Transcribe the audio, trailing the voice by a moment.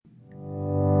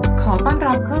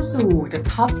สู่ The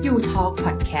TopUTalk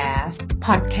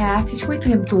Podcast ที่ช่วยเต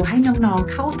รียมตัวให้น้อง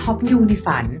ๆเข้า Top U ใน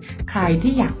ฝันใคร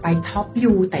ที่อยากไป Top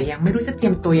U แต่ยังไม่รู้จะเตรี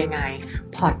ยมตัวยังไง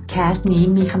Podcast นี้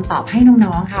มีคำตอบให้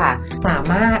น้องๆค่ะสา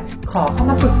มารถขอเข้า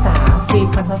มาปรึกษา Free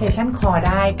Consultation Call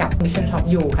ได้กับ Mission Top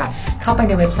U ค่ะเข้าไปใ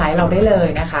นเว็บไซต์เราได้เลย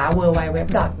นะคะ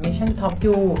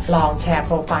www.missiontopu ลองแชร์โป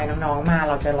รไฟล์น้องๆมา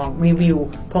เราจะลองรีวิว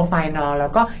โปรไฟล์น้องแล้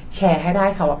วก็แชร์ให้ได้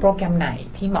ค่ะว่าโปรแกรมไหน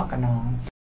ที่เหมาะกับน้อง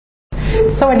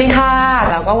สวัสดีค่ะ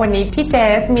แล้วก็วันนี้พี่เจ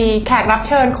สมีแขกรับ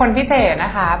เชิญคนพิเศษน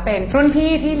ะคะเป็นรุ่น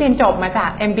พี่ที่เรียนจบมาจา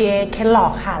ก MBA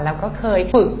Kellogg ค่ะแล้วก็เคย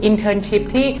ฝึก internship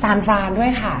ที่ซานฟรานด้ว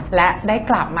ยค่ะและได้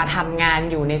กลับมาทำงาน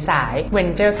อยู่ในสาย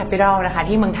Venture Capital นะคะ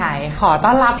ที่เมืองไทยขอต้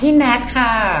อนรับพี่แนทค่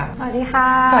ะสวัสดีค่ะ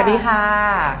สวัสดีค่ะ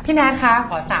พี่แนทคะข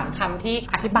อ3คำที่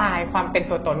อธิบายความเป็น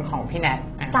ตัวตนของพี่แนท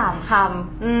3ค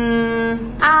ำ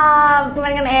เ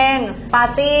ป็นกันเองปา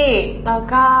ร์ตี้แล้ว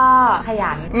ก็ข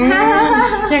ยัน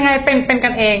ยังไงเป็นกั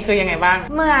นเองคือยังไงบ้าง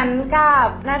เหมือนกับ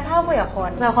น่าชอบคุยกับคน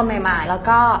เจอคนใหม่ๆแล้ว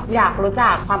ก็อยากรู้จั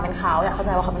กความเป็นเขาอยากเข้าใจ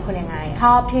ว่าเขาเป็นคนยังไงช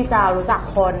อบที่จะรู้จัก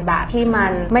คนแบบที่มั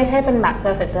นไม่ใช่เป็นแบบ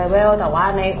surface level แต่ว่า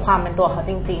ในความเป็นตัวเขา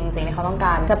จริงๆสิ่งที่เขาต้องก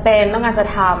ารจะเป็นต้องการจะ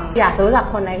ทำอยากจะรู้จัก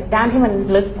คนในด้านที่มัน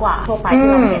ลึกกว่าทั่วไปที่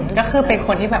เราเห็นก็คือเป็นค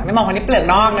นที่แบบไม่มองคนที่เปลือก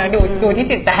นอกนะดูที่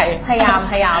จิตใจพยาย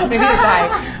ามดูที่จิตใจ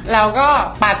แล้วก็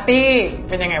ปาร์ตี้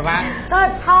เป็นยังไงบ้างก็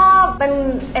ชอบเป็น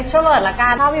extrovert ละกั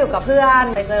นชอบอยู่กับเพื่อน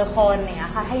ไปเจอคนอย่างเงี้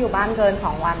ยค่ะถ้าอยู่บ้านเกิน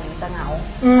2วันจะเหงา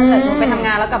ถ้าเกิดไปทำง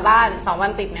านแล้วกลับบ้าน2วั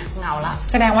นติดเนี่ยเหงาละ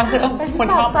แสดงว่าคือต้องเป็นคน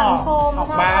ชอบออก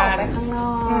บ้านไปข้างน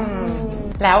อก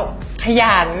แล้วข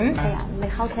ยันไป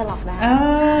เข้าแคลล็อกได้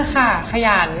ค่ะข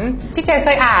ยันพี่เจเค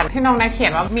ยอ่านที่น้องนักเขีย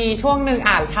นว่ามีช่วงหนึ่ง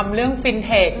อ่านทำเรื่องฟินเ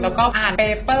ทคแล้วก็อ่านเป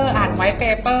เปอร์อ่านไวท์เป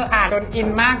เปอร์อ่านจนอิน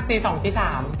มากปี2ปี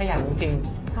3ขยันจริง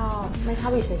ไม่ชอ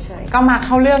บอยู่เฉยๆก็มาเ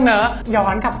ข้าเรื่องเนอะย้อ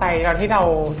นกลับไปตอนที่เรา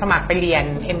สมัครไปเรียน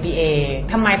MBA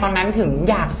ทำไมตอนนั้นถึง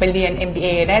อยากไปเรียน MBA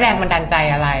ได้แรงบันดาลใจ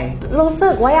อะไรรู้สึ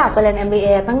กว่าอยากไปเรียน MBA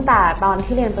ตั้งแต่ตอน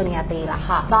ที่เรียนปริญญาตรีละ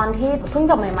ค่ะตอนที่เพิ่ง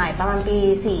จบใหม่ๆประมาณปี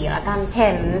4ละกันเห็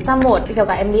นสมุดเกี่ยว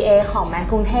กับ MBA ของแมน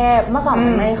กรุงเทพเมื่อก่อนมั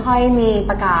นไม่ค่อยมี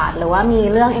ประกาศหรือว่ามี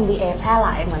เรื่อง MBA แพร่หล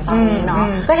ายเหมือนตอนนี้เนาะ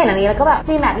ก็เห็นอันนี้แล้วก็แบบ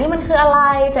ซีแมทนี่มันคืออะไร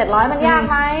700มันยาก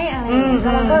ไหมอะไรอย่างเ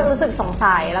งี้ยแล้วก็รู้สึกสง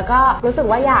สัยแล้วก็รู้สึก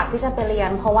ว่าอยากที่จะไปเรีย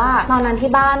นเพราะว่าตอนนั้น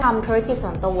ที่บ้านทำธุรกิจส่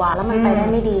วนตัวแล้วมันไปได้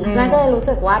ไม่ดีนั่นก็เลยรู้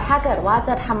สึกว่าถ้าเกิดว่าจ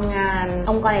ะทำงาน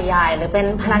องค์กรใหญ่ๆหรือเป็น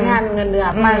พนักงานเงินเดือ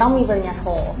นมันต้องมีปริญญาโท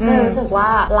ก็รู้สึกว่า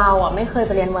เราไม่เคยไ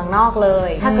ปเรียนเมืองนอกเลย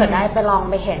ถ้าเกิดได้ไปลอง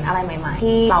ไปเห็นอะไรใหม่ๆ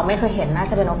ที่เราไม่เคยเห็นน่า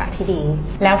จะเป็นโอกาสที่ดี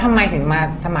แล้วทำไมถึงมา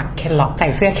สมัครเคลล็อกใส่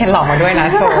เสื้อเคลล็อกมาด้วยนะ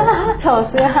โชว์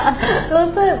เสื้อรู้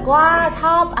สึกว่าช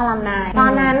อบอลัมไนตอ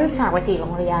นนั้นสมัครไป4โร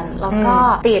งเรียนแล้วก็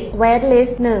ติดเวทลิส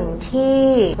ต์1ที่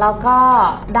แล้วก็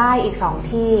ได้อีก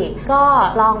2ที่ก็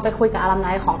ลองไปคุยกับอลัมไน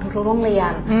ของทุกๆโรงเรีย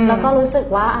นแล้วก็รู้สึก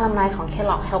ว่าอลัมไนของ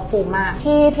Kellogg helpful มาก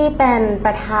ที่เป็นป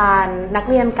ระธานนัก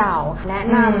เรียนเก่าแนะ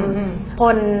นำค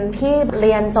นที่เ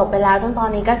รียนจบไปแล้วจนตอน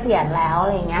นี้ก็เกษียณแล้วอะ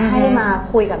ไรเงี้ยให้มา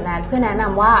คุยกับแนทเพื่อแนะน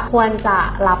ำว่าควรจะ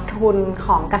รับทุนข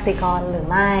องกสิกรหรือ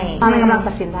ไม่ตอนนั้นกำลัง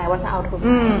ตัดสินใจว่าจะเอาทุนไห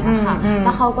นนะคะแ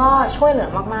ล้วเขาก็ช่วยเหลือ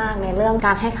มากๆในเรื่องก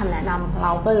ารให้คำแนะนำเร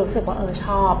าก็รู้สึกว่าช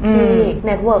อบที่เ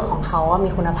น็ตเวิร์กของเขามี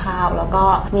คุณภาพแล้วก็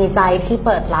มีใจที่เ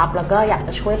ปิดรับแล้วก็อยากจ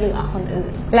ะช่วยเหลือคนอื่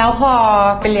นแล้วพอ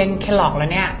ไปเรียนเคลล็อกแล้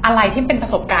วเนี่ยอะไรที่เป็นปร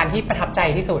ะสบการณ์ที่ประทับใจ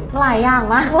ที่สุดหลายอย่าง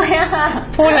มากเลยค่ะ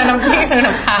พูดแล้วน้ำพี่คือ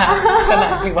น้ำตาขนา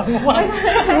ดหรือว่าง่วง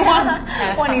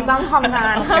วันนี้ต้องทำงา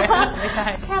นไม่ใช่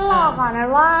แค่หลอกก่อนนั้น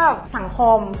ว่าสังค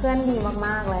มเพื่อนดีม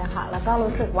ากๆเลยค่ะแล้วก็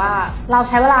รู้สึกว่าเราใ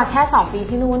ช้เวลาแค่2ปี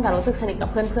ที่นู่นแต่รู้สึกสนิทกับ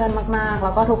เพื่อนๆมากๆแ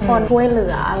ล้วก็ทุกคนช่วยเหลื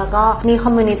อแล้วก็มีคอ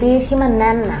มมูนิตี้ที่มันแ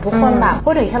น่นนะทุกคนแบบพู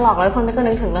ดถึงแค่หลอกแล้วทุกคนก็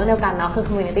นึกถึงเรื่องเดียวกันเนาะคือค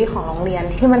อมมูนิตี้ของโรงเรียน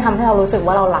ที่มันทำให้เรารู้สึก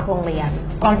ว่าเรารักโรงเรียน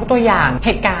ลองตัวอย่างเห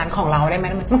ตุการณ์ของเราได้ไหม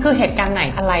มันคือเหตุการณ์ไหน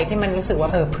อะไรที่มันรู้สึกว่า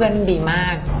เพื่อนดีมา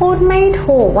กพูดไม่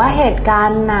ถูกว่าเหตุการ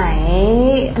ณ์ไหน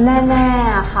แน่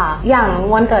ๆค่ะอย่าง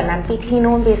วันเกิดนั้นปีที่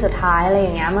นู่นปีสุดท้ายอะไรอ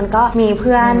ย่างเงี้ยมันก็มีเ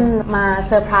พื่อนมาเ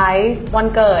ซอร์ไพรส์วัน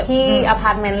เกิดที่อพา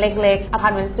ร์ตเมนต์เล็กๆอพา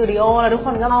ร์ตเมนต์สตูดิโอแล้วทุกค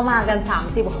นก็เข้ามากัน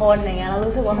30คนอย่างเงี้ยเรา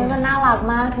รู้สึกว่ามันน่ารัก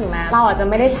มากถึงแม้เราอาจจะ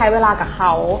ไม่ได้ใช้เวลากับเข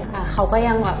าเขาก็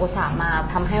ยังแบบอุตส่าห์มา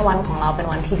ทำให้วันของเราเป็น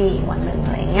วันที่ดีอีกวันหนึ่งอ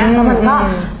ะไรเงี้ยแล้วมันก็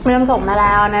เรียนจบมาแ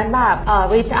ล้วนะแบบ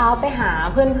reach out ไปหา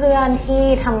เพื่อนๆที่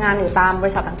ทำงานอยู่ตามบ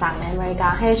ริษัทต่างๆในอเมริกา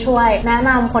ให้ช่วยแนะน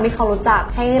ำคนที่เขารู้จัก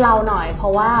ให้เราหน่อยเพรา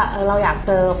ะว่าเราอยากเ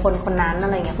จอคนนั้นอะ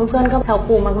ไรเงี้ยเพื่อนๆก็เฮลป์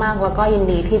ฟูลมากๆแล้วก็ยิน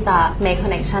ดีที่จะ make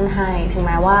connection ให้ถึงแ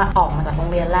ม้ว่าออกมาจากโรง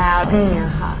เรียนแล้วอะไรเงี้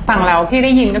ยค่ะฝั่งเราที่ไ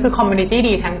ด้ยินก็คือ community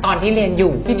ดีทั้งตอนที่เรียนอ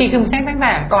ยู่จริงๆคือตั้งแ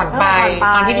ต่ก่อนไป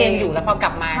ตอนที่เรียนอยู่แล้วพอก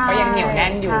ลับมาก็ยังเหนียวแน่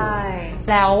นอยู่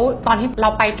แล้วตอนที่เรา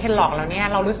ไปเคลล็อกแล้วเนี่ย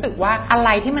เรารู้สึกว่าอะไร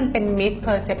ที่มันเป็น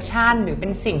misperception หรือเป็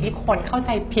นสิ่งที่คนเข้าใจ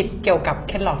ผิดเกี่ยวกับเ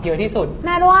คลล็อกเยอะที่สุดแ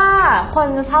น่ว่าคน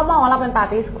จะชอบมองว่าเราเป็นปาร์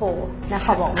ตี้สคูลนะเข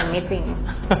าบอกมันไม่จริง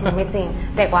มันไม่จริง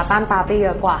เด็กว่าต้านปาร์ตี้เย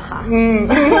อะกว่าค่ะ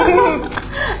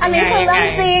อันนี้คือเรื่อง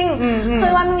จริงคื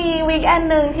อมันมี กเอน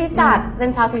นึงที่จัดเป็น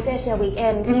Southeast Asia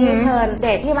Weekend ที่เชิญเ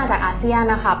ด็กที่มาจากอาเซียน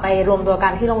นะคะไปรวมตัวกั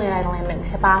นที่โรงเรียนโรงเรียนหนึ่ง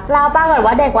ใช่ปะแล้วปรากฏ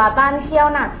ว่าเด็กวาต้านเที่ยว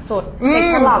หนักสุดเด็ก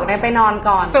ฉลองได้ไปนอน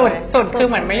ก่อนสุดคือ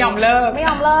เหมือนไม่ยอมเลิกแ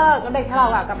ล้วเด็กฉลอง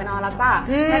กลับไปนอนแล้วจ้ะ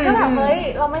แล้วก็แบบเฮ้ย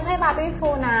เราไม่ใช่ปาร์ตี้ฟู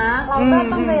ลนะเราก็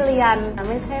ต้องไปเรียน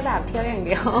ไม่ใช่แบบเที่ยวอย่างเ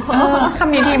ดียวค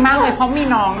ำนี้ดีมากเลยเพราะมี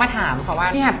น้องมาถามเขาว่า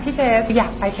เนี่ยพี่เจอยา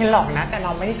กไปเคลล็อกนะแต่เร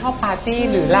าไม่ได้ชอบปาร์ตี้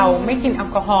หรือเราไม่กินแอล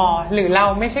กอฮอล์หรือเรา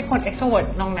ไม่ใช่คนเอ็กโทรเวิร์ต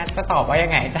น้องนัทจะตอบว่ายั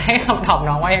งไงจะให้คำตอบ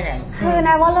น้องว่ายังไงคือใน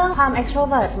ว่าเรื่องความเอ็กโทร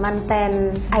เวิร์ตมันเป็น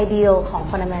ไอเดียลของ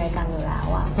คนอเมริกันอยู่แล้ว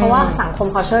อะเพราะว่าสังคม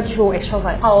เขาเชื่อ true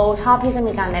extrovert เขาชอบที่จะ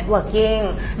มีการ networking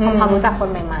ทำความรู้จักคน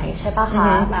ใหม่ๆใช่ปะคะ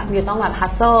แบบอยู่ต้องแบบ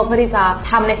hustle เพื่อที่จะ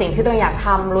ทำในสิ่งที่ตัวเองอยากท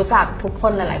ำรู้จักทุกค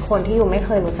นหลายๆคนที่อยู่ไม่เค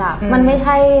ยรู้จักมันไม่ใ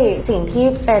ช่สิ่งที่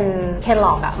เป็นเคล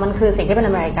ล็อกอะมันคือสิ่งที่เป็น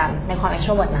อเมริกันในความ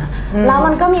extrovert นะแล้ว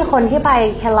มันก็มีคนที่ไป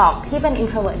เคลล็อกที่เป็น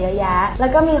introvert เยอะแยะแล้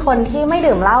วก็มีคนที่ไม่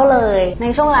ดื่มเหล้าเลยใน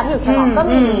ช่วงเวลาที่อยู่เคลล็อกก็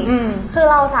มีคือ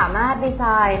เราสามารถดีไซ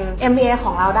น์ MBA ข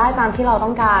องเราได้ตามที่เราต้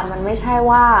องการมันไม่ใช่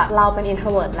ว่าเราเป็น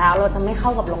introvert แล้วเราจะไม่เข้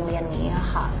ากับโรงเรียนนี้อะ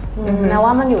ค่ะนะ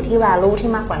ว่ามันอยู่ที่ value ที่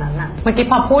มากกว่านั้นน่ะเมื่อกี้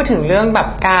พอพูดถึงเรื่องแบบ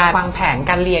การวางแผน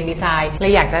การเรียนดีไซน์เล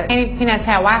ยอยากจะให้พี่นัทแช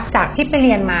ร์ว่าจากที่ไปเ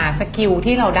รียนมาสกิล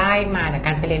ที่เราได้มาจากก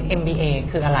ารไปเรียน MBA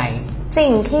คืออะไรสิ่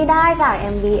งที่ได้จาก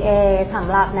MBA สำ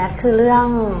หรับแนทคือเรื่อง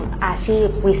อาชีพ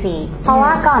VC เพราะว่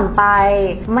าก่อนไป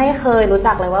ไม่เคยรู้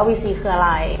จักเลยว่า VC คืออะไร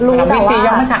รู้แต่ว่า VC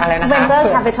ย่อมาจากอะไรนะคะ Venture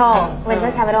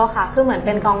Capital ค่ะคือเหมือนเ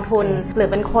ป็นกองทุนหรือ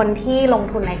เป็นคนที่ลง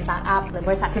ทุนในสตาร์ทอัพหรือบ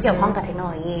ริษัทที่เกี่ยวข้องกับเทคโน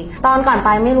โลยีตอนก่อนไป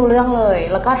ไม่รู้เรื่องเลย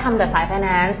แล้วก็ทำแต่สาย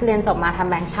Finance เรียนจบมาทำ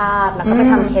แบงก์ชาติแล้วก็ไป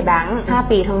ทำ K-Bank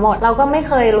 5 ปีทั้งหมดเราก็ไม่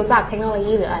เคยรู้จักเทคโนโล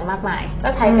ยีหรืออะไรมากมายก็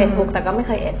ใช้ Facebook แต่ก็ไม่เ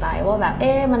คยเอะใจว่าแบบ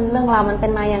มันเรื่องราวมันเป็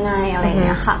นมายังไงอะไรอย่างเ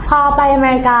งี้ยค่ะพอไปอเม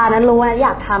ริการู้ว่าอย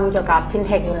ากทำเกี่ยวกับ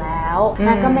FinTech อยู่แล้วน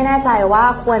ะก็ไม่แน่ใจว่า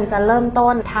ควรจะเริ่มต้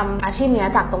นทำอาชีพนี้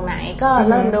จากตรงไหนก็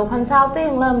เริ่มดู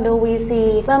Consulting เริ่มดู VC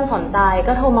เริ่มสนใจ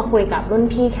ก็โทรมาคุยกับรุ่น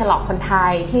พี่ Kellogg คนไท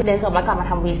ยที่เรียนจบแล้วกลับมา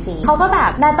ทำ VC เขาก็แบ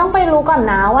บนายต้องไปรู้ก่อน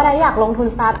นะว่านายอยากลงทุน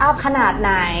สตาร์ทอัพขนาดไ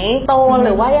หนโตห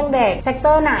รือว่ายังเด็กเซกเต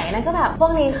อร์ไหนนะก็แบบพว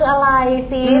กนี้คืออะไร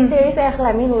Series A คืออะไ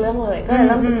รไม่รู้เรื่องเลยก็เลย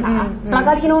เริ่มศึกษาแล้ว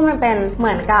ก็ที่นู่นมันเป็นเห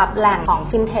มือนกับแหล่งของ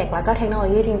FinTech แล้วก็เทคโนโล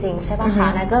ยีจริงๆใช่ป่ะคะ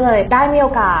นายก็เลยได้มีโอ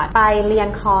กาสไปเรียน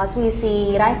คอร์สVC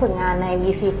ได้ฝึกงานใน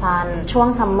VC Fund ช่วง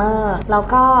ซัมเมอร์แล้ว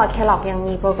ก็ Kellogg ยัง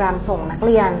มีโปรแกรมส่งนักเ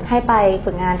รียนให้ไป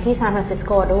ฝึกงานที่ซานฟรานซิสโ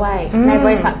กด้วยในบ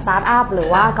ริษัทสตาร์ทอัพหรือ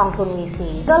ว่ากองทุน VC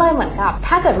ก็เลยเหมือนกับ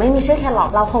ถ้าเกิดไม่มีชื่อ Kellogg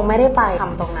เราคงไม่ได้ไปท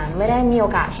ำตรงนั้นไม่ได้มีโอ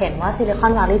กาสเห็นว่าซิลิคอ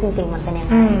นวัลลีย์จริงๆมันเป็นยัง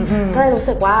ไงก็เลยรู้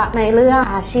สึกว่าในเรื่อง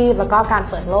อาชีพแล้วก็การ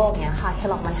เปิดโลกเนี้ยค่ะ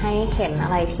Kellogg มันให้เห็นอะ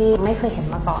ไรที่ไม่เคยเห็น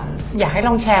มาก่อนอยากให้ล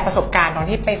องแชร์ประสบการณ์ตอน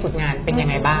ที่ไปฝึกงานเป็นยัง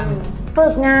ไงบ้างฝึ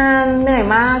กงานเหนื่อย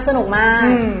มากสนุกมาก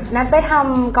นัดไปท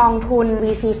ำกองทุน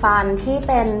VC Fund ที่เ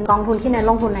ป็นกองทุนที่เน้น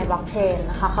ลงทุนในบล็อกเชน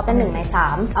นะคะเขาเป็น1 ใน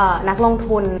 3นักลง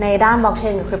ทุนในด้านบล็อกเช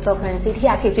นหรือคริปโตเคอเรนซีที่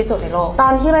แอคทีฟที่สุดในโลกตอ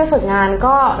นที่ไปฝึกงาน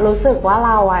ก็รู้สึกว่าเ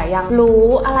รายังรู้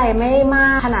อะไรไม่มา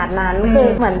กขนาดนั้นคือ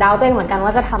เหมือนเดาตัวเองเหมือนกันว่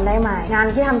าจะทำได้ไหมงาน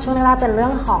ที่ทำช่วงแรกเป็นเรื่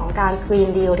องของการ Green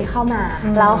Deal ที่เข้ามา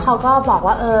แล้วเขาก็บอก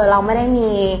ว่าเราไม่ได้มี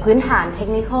พื้นฐานเทค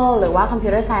นิคหรือว่า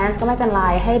Computer Science ก็ไม่เป็นไร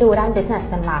ให้ดูด้าน Business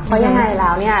เป็นหลักเพราะยังไงแล้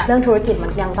วเนี่ยเรื่องธุรกิจมั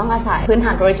นยังต้องอาศัยพื้นฐ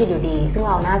านธุรกิจอยู่ดีซึ่ง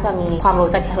เราน่าจะมีความรู้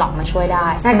จาก Kellogg มาช่วยได้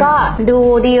แล้วก็ดู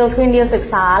ดีล Green Deal ศึก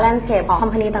ษา landscape ของ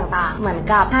company ต่างๆเหมือน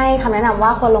กับให้คำแนะนำว่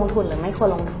าควรลงทุนหรือไม่ควร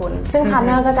ลงทุนซึ่ง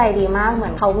partner ก็ใจดีมากเหมื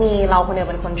อนเขามีเราคนเดียว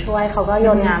เป็นคนช่วยเขาก็โย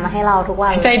นงานมาให้เราทุกวั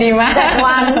นใจดีมาก7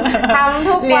 วันทำ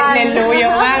ทุกวันเรียนรู้เยอ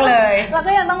ะมากเลยแล้ว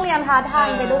ก็ยังต้องเรียนพาร์ทไท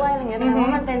ม์ไปด้วยอะไรเงี้ยแต่ว่า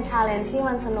มันเป็น challenge ที่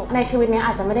มันสนุกในชีวิตนี้อ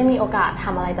าจจะไม่ได้มีโอกาสท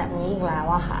ำอะไรแบบนี้อีกแล้ว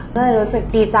อะค่ะก็เลยรู้สึก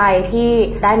ดีใจที่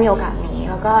ได้มีโอกาสนี้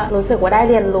แล้วก็รู้สึกว่าได้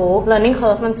เรียนรู้ learning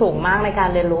curve มันสูงมากในการ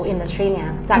เรียนรู้ industry เนี้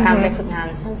ยจากการไปฝึกงาน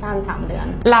สั้นๆ3 เดือน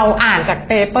เราอ่านจาก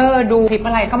เปเปอร์ดูคลิป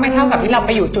อะไรก็ไม่เท่ากับที่เราไ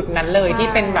ปอยู่จุดนั้นเลยที่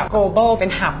เป็นแบบ global เป็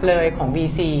น hub เลยของ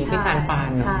VC ที่ซานฟรา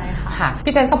นใช่ค่ะ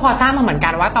พี่เจนก็พอทราบมาเหมือนกั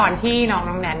นว่าตอนที่น้อ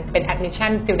งแนนเป็น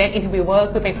admission student interviewer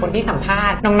คือเป็นคนที่สัมภา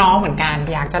ษณ์น้องๆเหมือนกัน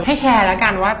อยากจะให้แชร์แล้วกั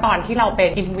นว่าตอนที่เราเป็น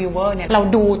interviewer เนี่ยเรา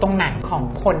ดูตรงไหนของ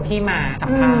คนที่มาสั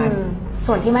มภาษณ์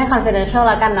ส่วนที่ไม่ confidential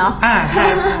แล้วกันเนาะ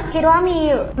คิดว่ามี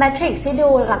metric ที่ดู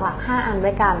หลักๆ5 อันด้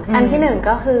วยกันอันที่1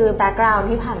ก็คือ background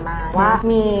ที่ผ่านมาว่า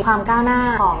มีความก้าวหน้า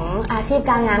ของอาชีพ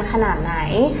การงานขนาดไหน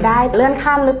ได้เลื่อน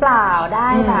ขั้นหรือเปล่าได้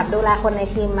แบบดูแลคนใน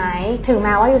ทีมไหมถึงแ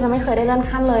ม้ว่ายูจะไม่เคยได้เลื่อน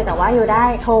ขั้นเลยแต่ว่ายูได้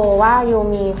โชว์ว่ายู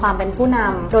มีความเป็นผู้น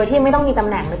ำโดยที่ไม่ต้องมีตำ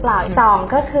แหน่งหรือเปล่า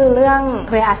2ก็คือเรื่อง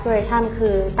career aspiration คื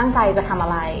อตั้งใจจะทำอะ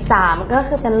ไร3ก็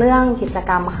คือเป็นเรื่องกิจก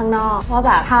รรมข้างนอกว่าแ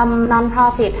บบทำ non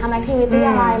profit ทำ activity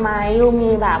อะไรไหมยู มี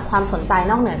แบบความสนใจ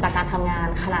นอกเหนือจากการทำงาน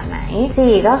ขนาดไหน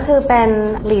4ก็คือเป็น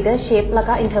leadership แล้ว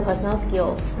ก็ interpersonal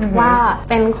skills ว่า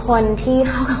เป็นคนที่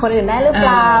เข้ากับคนอื่นได้หรือเป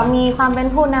ล่ามีความเป็น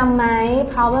ผู้นำไหม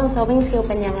problem solving skill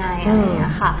เป็นยังไงอะไรอย่างเงี้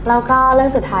ยค่ะแล้วก็เรื่อ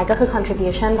งสุดท้ายก็คือ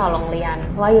contribution ต่อโรงเรียน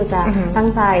ว่าอยู่จะตั้ง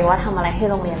ใจว่าทำอะไรให้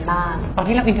โรงเรียนบ้างตอน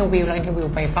ที่เราอินเทอร์วิว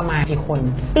ไปประมาณกี่คน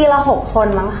ปีละ6 คน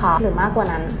มั้งคะหรือมากกว่า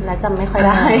นั้นและจำไม่ค่อย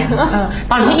ได้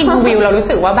ตอนที่อินเทอร์วิวเรารู้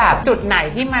สึกว่าแบบจุดไหน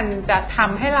ที่มันจะท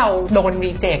ำให้เราโดน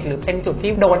รีเจคหรือเป็นจุด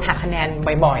ที่โดนหักคะแนน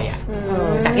บ่อยๆอ่ะ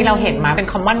จากที่เราเห็นมาเป็น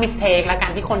common mistake และกา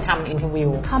รที่คนทำอินเทอร์วิว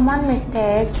common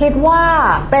mistake คิดว่า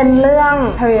เป็นเรื่อง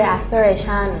career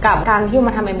aspiration กับการที่ม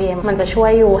าทำ MBA มันจะช่ว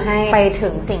ยอยู่ให้ไปถึ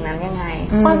งสิ่งนั้นยังไง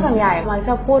คนส่วนใหญ่มักจ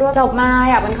ะพูดว่าจบมา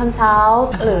อยากเป็นคอนซัล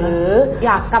ท์หรืออ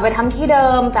ยากกลับไปทำที่เดิ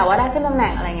มแต่ว่าได้ขึ้นตำแหน่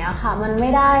งอะไรเงี้ยค่ะมันไม่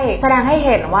ได้แสดงให้เ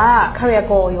ห็นว่า career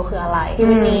goal อยู่คืออะไรชี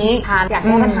วิตนี้อยากแ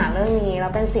ก้ปัญหาเรื่องนี้แล้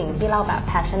วเป็นสิ่งที่เราแบบ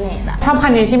passionate อะชอบค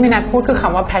ำนี้ที่มินัทพูดคือค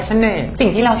ำว่า passionate สิ่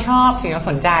งที่เราชอบสิ่งที่เรา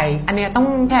สนใจอันนี้ต้อง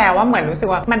แชร์ว่าเหมือนรู้สึก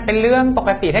ว่ามันเป็นเรื่องปก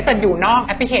ติถ้าเกิดอยู่นอกแ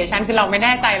อปพลิเคชันคือเราไม่แ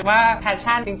น่ใจว่า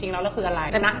passion จริงๆแล้วคืออะไร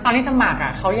แต่นะตอนที่สมัครอ่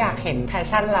ะเขาอยากเห็น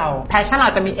passion เรา passion เรา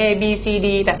จะมี A B C D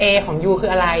แต่ A ของ U คื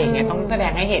ออะไรอย่างเงี้ยต้องแสด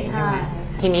งให้เห็นใช่ไหม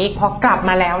ทีนี้พอกลับ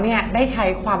มาแล้วเนี่ยได้ใช้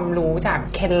ความรู้จาก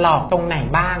เคนล็อกตรงไหน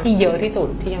บ้างที่เยอะที่สุด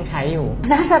ที่ยังใช้อยู่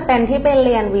น่าจะเป็นที่ไปเ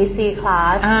รียน VC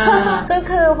class ก็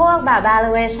คือพวกแบบ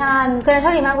valuation คือช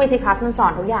อบดีมาก VC class มันสอ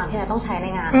นทุกอย่างที่เราต้องใช้ใน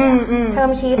งานเทอ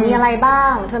มชีทมีอะไรบ้า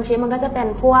งเทอมชีทมันก็จะเป็น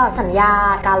พวกสัญญา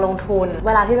การลงทุนเ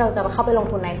วลาที่เราจะเข้าไปลง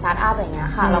ทุนใน startup อย่างเงี้ย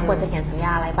ค่ะเราควรจะเขียนสัญญ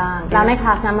าอะไรบ้างแล้วในคล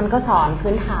าสนั้นมันก็สอน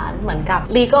พื้นฐานเหมือนกับ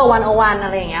legal 101 อะ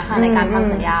ไรอย่างเงี้ยค่ะในการท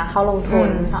ำสัญญาเข้าลงทุน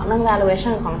สอนเรื่อง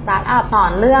valuation ของ startup สอ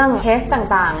นเรื่อง case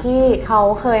ต่างๆที่เขา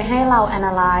เคยให้เรา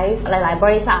analyze หลายๆบ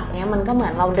ริษัทเนี้ยมันก็เหมื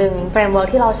อนเราดึง framework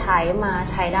ที่เราใช้มา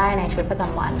ใช้ได้ในชีวิตประจ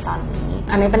ำวันตอนนี้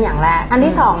อันนี้เป็นอย่างแรกอัน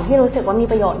ที่2ที่รู้สึกว่ามี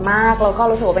ประโยชน์มากแล้วก็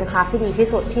รู้สึกว่าเป็นคลาสที่ดีที่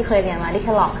สุดที่เคยเรียนมาที่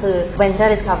Kellogg คือ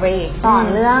venture discovery สอน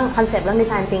เรื่อง concept เรื่อง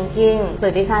design thinking หรื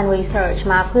อ design research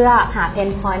มาเพื่อหา pain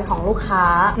point ของลูกค้า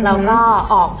แล้วก็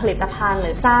ออกผลิตภัณฑ์ห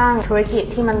รือสร้างธุรกิจ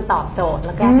ที่มันตอบโจทย์แล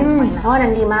ะแก้ pain point เพราะว่านั้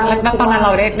นดีมากแล้วตอนนั้นเร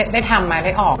าได้ทำมาไ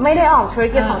ด้ออกไม่ได้ออกธุร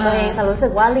กิจของตัวเองแต่รู้สึ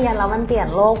กว่าเรียนแล้วมันเปลี่ยน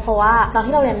โลกเพราะว่าตอน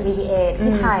ที่เราเรียน MBA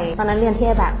ที่ไทยตอนนั้นเรียนที่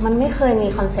แบบมันไม่เคยมี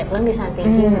คอนเซ็ปต์เรื่อง design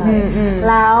thinking เลย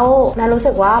แล้วนายรู้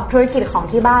สึกว่าธุรกิจของ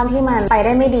ที่บ้านที่มันไปไ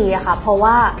ด้ไม่ดีอะค่ะเพราะ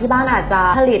ว่าที่บ้านอาจจะ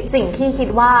ผลิตสิ่งที่คิด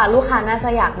ว่าลูกค้าน่าจะ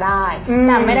อยากได้แ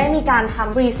ต่ไม่ได้มีการท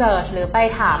ำ research หรือไป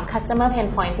ถาม customer pain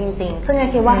point จริงๆซึ่งนาย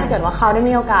คิดว่าถ้าเกิดว่าเขาได้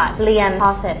มีโอกาสเรียน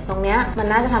process ตรงเนี้ยมัน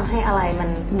น่าจะทำให้อะไรมัน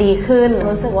ดีขึ้น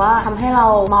รู้สึกว่าทำให้เรา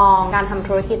มองการทำ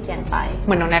ธุรกิจเปลี่ยนไปเห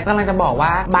มือนน้องแนทกำลังจะบอกว่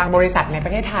าบางบริษัทในปร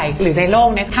ะเทศไทยหรือในโลก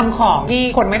เนี่ยทำของที่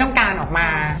คนไม่ต้องการออกมา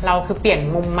เราคือเปลี่ยน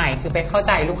มุมใหม่คือไปเข้าใ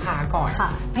จลูกค้าก่อน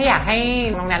ถ้าอยากให้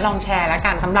น้องแนทลองแชร์แล้ว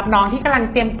กันสำหรับน้องที่กำลัง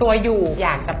เตรียมตัวอยู่อย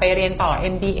ากจะไปเรียนต่อ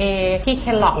MBA ที่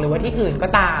Kellogg หรือว่าที่อื่นก็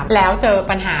ตามแล้วเจอ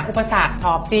ปัญหาอุปสรรคส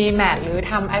อบ GMAT หรือ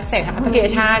ทำ Access ทำ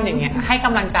Application อย่างเงี้ยให้ก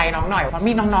ำลังใจน้องหน่อยเพราะ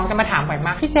มีน้องๆจะมาถามบ่อยม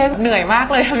ากพี่เจฟเหนื่อยมาก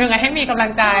เลยทำยังไงให้มีกำลั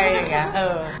งใจอย่างเงี้ย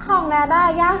ของแนทได้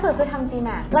ยากสุดคือทำ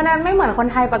GMAT แล้วแนทไม่เหมือนคน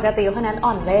ไทยปกติเพราะแนท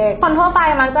อ่อนเลขคนทั่วไป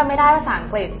มักจะไม่ได้ภาษาอัง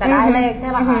กฤษแต่ได้เลขใช่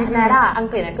ป่ะคะแนทอัง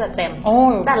กฤษเกิดเต็ม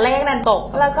แต่เลขแนทตก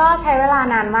แล้วก็ใช้เวลา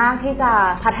นานมากที่จะ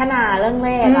พัฒนาเรื่องเ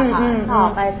ลขอะค่ะสอบ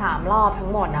ไป3 รอบทั้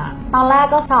งหมดอะตอนแรก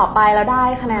ก็สอบไปแล้วได้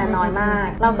คะแนนน้อยมาก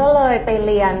เราก็เลยไปเ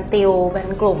รียนติวเป็น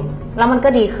กลุ่มแล้วมันก็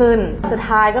ดีขึ้นสุด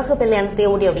ท้ายก็คือไปเรียนติ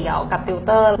วเดี่ยวๆกับติวเ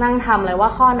ตอร์นั่งทำเลยว่า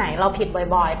ข้อไหนเราผิด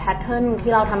บ่อยๆแพทเทิร์น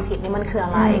ที่เราทำผิดนี่มันคืออ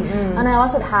ะไรเพราะฉะนั้นว่า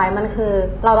สุดท้ายมันคือ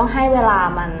เราต้องให้เวลา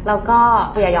มันแล้วก็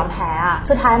อย่ายอมแพ้อะ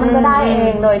สุดท้ายมันก็ได้เอ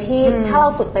งโดยที่ถ้าเรา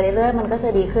ฝึกไปเรื่อยๆมันก็จะ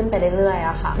ดีขึ้นไปเรื่อยๆ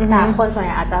อะค่ะแต่คนส่วนให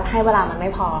ญ่อาจจะให้เวลามันไม่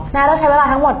พอแน่เราใช้เวลา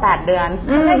ทั้งหมด8 เดือน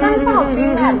ในการสอบที่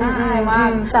แบบง่ายมาก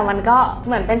แต่มันก็เ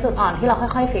หมือนเป็นจุดอ่อนที่เรา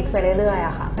ค่อยๆฟิกไปเรื่อยๆอ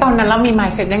ะค่ะตอนนั้นเรามี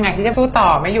mindset ยังไงที่จะสู้ต่อ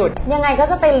ไม่หยุดยังไงก็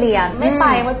จะไปเรียนไม่ไป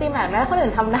ว่าจีแม้คนอื่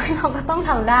นทำได้เราก็ต้อง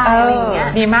ทำได้อะไรอย่างเงี้ย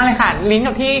ดีมากเลยค่ะลิงก์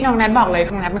กับที่น้องแนทบอกเลย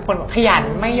น้องแนทเป็นคนขยัน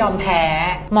ไม่ยอมแพ้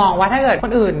มองว่าถ้าเกิดค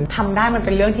นอื่นทำได้มันเ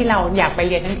ป็นเรื่องที่เราอยากไป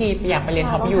เรียนทั้งทีอยากไปเรียน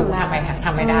ท็อปยูทำไม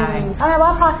ไม่ได้เอาเป็นว่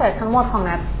า process ทั้งหมดของแน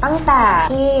ทตั้งแต่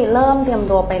ที่เริ่มเตรียม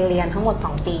ตัวไปเรียนทั้งหมด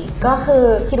2 ปีก็คือ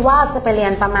คิดว่าจะไปเรีย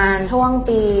นประมาณช่วง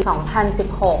ปี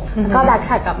2016แล้วก็แบ็คแ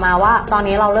ท็กกลับมาว่าตอน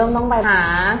นี้เราเริ่มต้องไปหา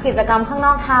กิจกรรมข้างน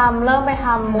อกทำเริ่มไปท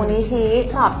ำมูลนิธิ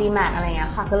สอบ GMAT อะไรเงี้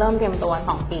ยค่ะคือเริ่มเตรียมตัว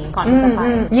2 ปีก่อนที่จะไป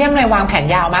เยี่ยมเลยวางแผน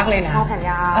ยาวมากเลยนะวางแผน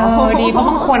ยาวดีเพราะ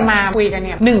บางคนมาคุยกันเ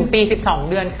นี่ย1 ปี 12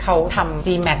 เดือนเขาทำ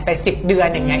GMAT ไป10 เดือน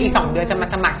อย่างเงี้ยอีก2 เดือนจะมา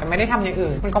สมัครจะไม่ได้ทำอย่าง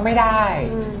อื่นมันก็ไม่ได้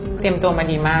เตรียมตัวมา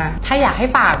ดีมากถ้าอยากให้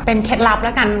ฝากเป็นเคล็ดลับแ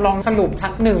ล้วกันลองสรุปสั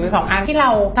ก1 หรือ 2 อันที่เรา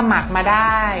สมัครมาไ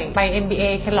ด้ไป MBA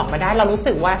Kellogg มาได้เรารู้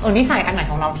สึกว่านิสัยอันไหน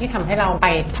ของเราที่ทำให้เราไป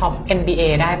ท็อป MBA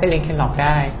ได้ไปเรียน Kellogg ไ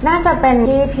ด้น่าจะเป็น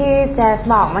ที่เจส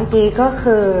บอกเมื่อกี้ก็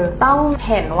คือต้อง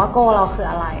เห็นว่าโกเราคือ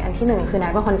อะไรอันที่ ที่1คือนั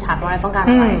ทเป็นคนชัดว่าต้องการ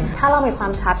อะไรถ้าเรามีควา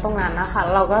มชัดตรงนั้นนะคะ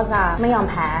เราก็จะไม่ยอม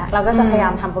แพ้เราก็จะพยายา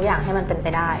มทำทุกอย่างให้มันเป็นไป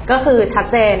ได้ก็คือชัด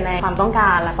เจนในความต้องก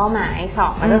ารและเป้าหมาย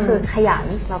2มันก็คือขยัน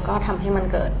แล้วก็ทำให้มัน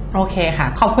เกิดโอเคค่ะ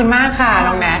ขอบคุณมากค่ะ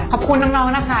น้องแนทขอบคุณน้อง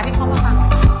ๆนะคะที่เข้ามาฟัง